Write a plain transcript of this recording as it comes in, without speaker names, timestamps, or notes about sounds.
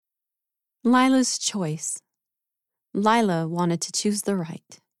Lila's Choice. Lila Wanted to Choose the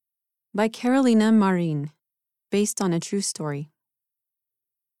Right. By Carolina Marin, based on a true story.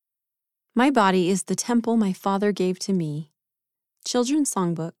 My body is the temple my Father gave to me. Children's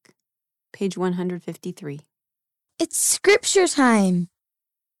Songbook, page 153. It's scripture time!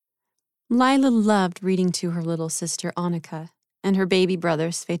 Lila loved reading to her little sister Annika and her baby brother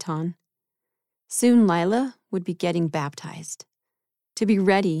Svetan. Soon Lila would be getting baptized. To be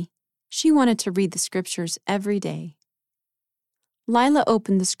ready, she wanted to read the scriptures every day. Lila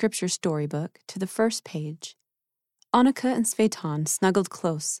opened the scripture storybook to the first page. Annika and Svetan snuggled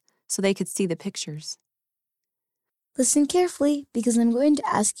close so they could see the pictures. Listen carefully, because I'm going to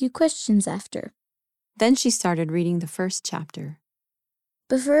ask you questions after. Then she started reading the first chapter.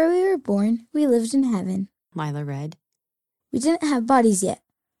 Before we were born, we lived in heaven. Lila read. We didn't have bodies yet.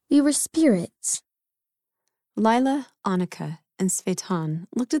 We were spirits. Lila, Annika, and Svetan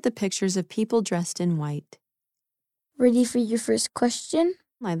looked at the pictures of people dressed in white. Ready for your first question?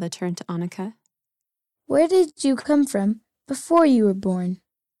 Lila turned to Annika. Where did you come from before you were born?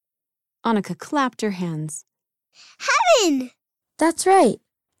 Annika clapped her hands. Heaven! That's right.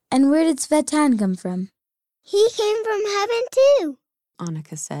 And where did Svetan come from? He came from heaven too,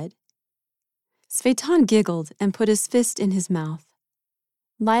 Annika said. Svetan giggled and put his fist in his mouth.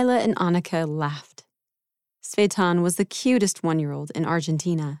 Lila and Annika laughed. Svetan was the cutest 1-year-old in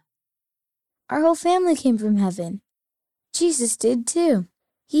Argentina. Our whole family came from heaven. Jesus did too.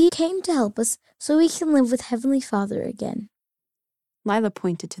 He came to help us so we can live with Heavenly Father again. Lila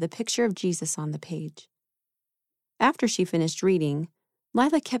pointed to the picture of Jesus on the page. After she finished reading,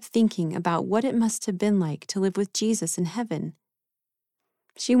 Lila kept thinking about what it must have been like to live with Jesus in heaven.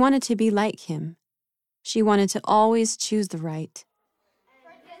 She wanted to be like him. She wanted to always choose the right.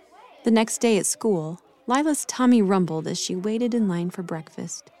 The next day at school, Lila's tummy rumbled as she waited in line for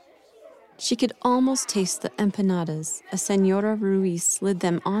breakfast. She could almost taste the empanadas as Señora Ruiz slid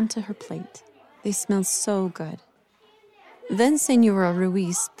them onto her plate. They smelled so good. Then Señora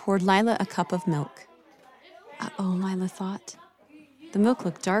Ruiz poured Lila a cup of milk. Uh-oh, Lila thought. The milk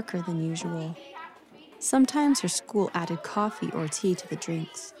looked darker than usual. Sometimes her school added coffee or tea to the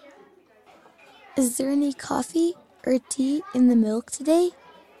drinks. Is there any coffee or tea in the milk today?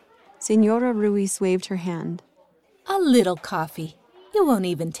 Señora Ruiz waved her hand. A little coffee. You won't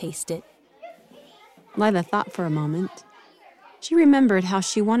even taste it. Lila thought for a moment. She remembered how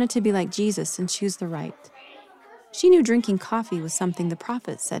she wanted to be like Jesus and choose the right. She knew drinking coffee was something the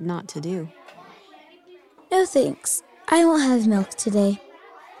prophet said not to do. No thanks. I won't have milk today.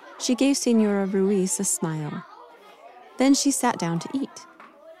 She gave Señora Ruiz a smile. Then she sat down to eat.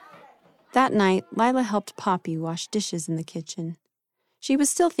 That night, Lila helped Poppy wash dishes in the kitchen. She was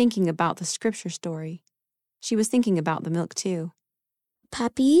still thinking about the scripture story. She was thinking about the milk, too.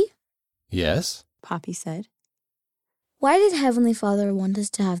 Pappy? Yes? Poppy said. Why did Heavenly Father want us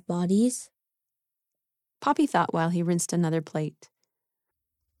to have bodies? Poppy thought while he rinsed another plate.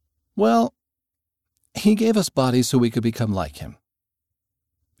 Well, he gave us bodies so we could become like him.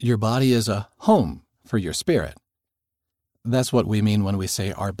 Your body is a home for your spirit. That's what we mean when we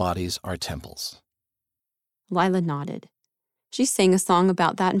say our bodies are temples. Lila nodded. She sang a song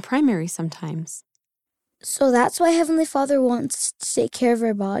about that in primary sometimes. So that's why Heavenly Father wants us to take care of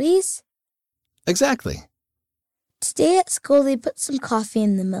our bodies? Exactly. Today at school they put some coffee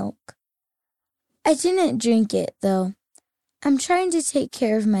in the milk. I didn't drink it, though. I'm trying to take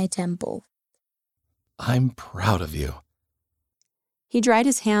care of my temple. I'm proud of you. He dried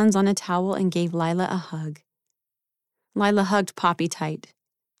his hands on a towel and gave Lila a hug. Lila hugged Poppy tight.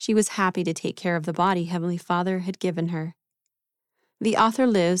 She was happy to take care of the body Heavenly Father had given her. The author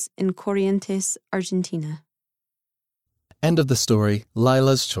lives in Corrientes, Argentina. End of the story,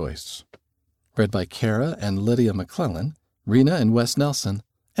 Lila's Choice. Read by Kara and Lydia McClellan, Rena and Wes Nelson,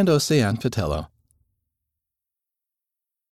 and Ocean Patello.